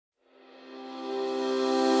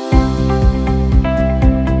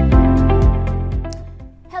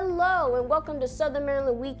welcome to Southern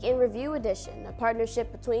Maryland Week in Review Edition, a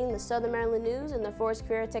partnership between the Southern Maryland News and the Forrest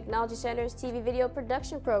Career Technology Center's TV video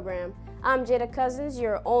production program. I'm Jada Cousins,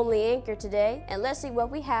 your only anchor today, and let's see what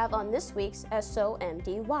we have on this week's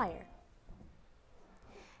SoMd WiRE.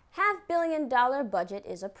 $500 million budget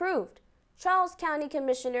is approved. Charles County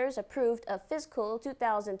Commissioners approved a fiscal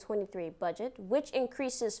 2023 budget, which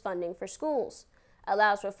increases funding for schools,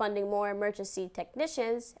 allows for funding more emergency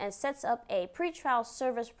technicians, and sets up a pretrial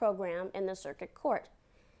service program in the circuit court.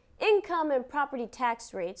 Income and property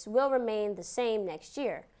tax rates will remain the same next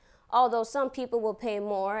year. Although some people will pay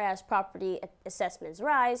more as property assessments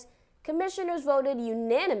rise, commissioners voted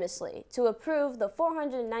unanimously to approve the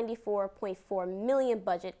 $494.4 million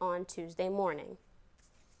budget on Tuesday morning.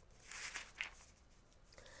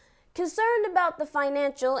 Concerned about the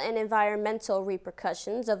financial and environmental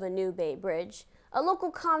repercussions of a new Bay Bridge, a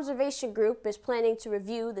local conservation group is planning to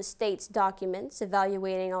review the state's documents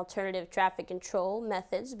evaluating alternative traffic control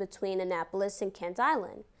methods between Annapolis and Kent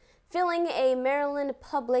Island, filling a Maryland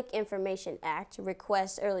Public Information Act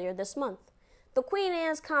request earlier this month. The Queen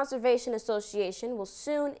Anne's Conservation Association will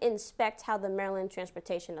soon inspect how the Maryland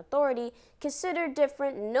Transportation Authority considered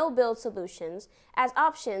different no-build solutions as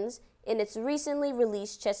options in its recently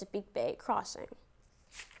released Chesapeake Bay crossing.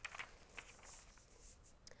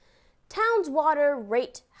 Town's water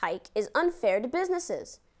rate hike is unfair to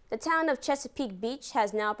businesses. The town of Chesapeake Beach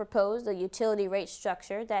has now proposed a utility rate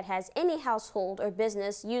structure that has any household or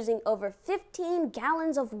business using over 15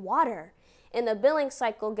 gallons of water in a billing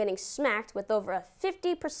cycle getting smacked with over a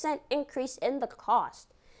 50% increase in the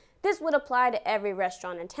cost. This would apply to every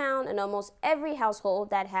restaurant in town and almost every household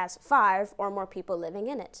that has 5 or more people living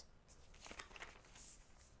in it.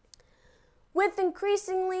 With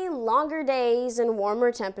increasingly longer days and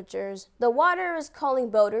warmer temperatures, the water is calling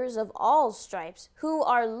boaters of all stripes who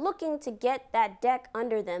are looking to get that deck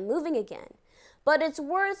under them moving again. But it's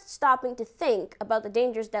worth stopping to think about the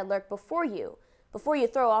dangers that lurk before you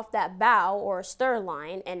throw off that bow or stir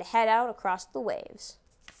line and head out across the waves.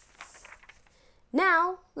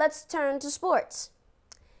 Now, let's turn to sports.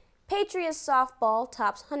 Patriots softball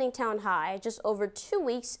tops Huntingtown High just over 2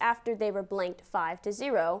 weeks after they were blanked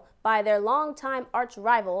 5-0 by their longtime arch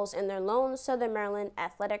rivals in their lone Southern Maryland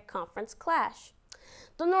Athletic Conference clash.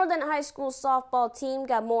 The Northern High School softball team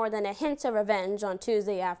got more than a hint of revenge on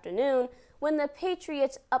Tuesday afternoon when the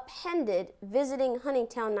Patriots upended visiting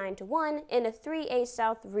Huntingtown 9-1 in a 3A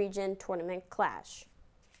South Region tournament clash.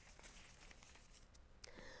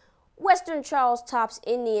 Western Charles tops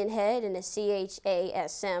Indian Head in a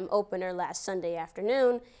CHASM opener last Sunday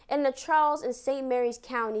afternoon, and the Charles and St. Mary's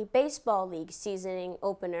County Baseball League seasoning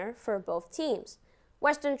opener for both teams.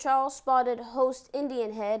 Western Charles spotted host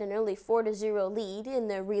Indian Head an early 4-0 lead in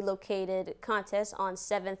the relocated contest on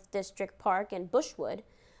 7th District Park in Bushwood,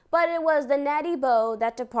 but it was the Natty Bow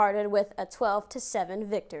that departed with a 12-7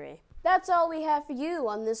 victory. That's all we have for you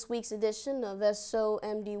on this week's edition of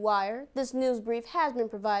SoMd WiRE. This news brief has been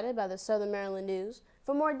provided by the Southern Maryland News.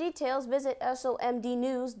 For more details, visit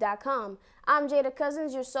SoMdnews.com. I'm Jada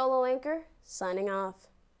Cousins, your solo anchor, signing off.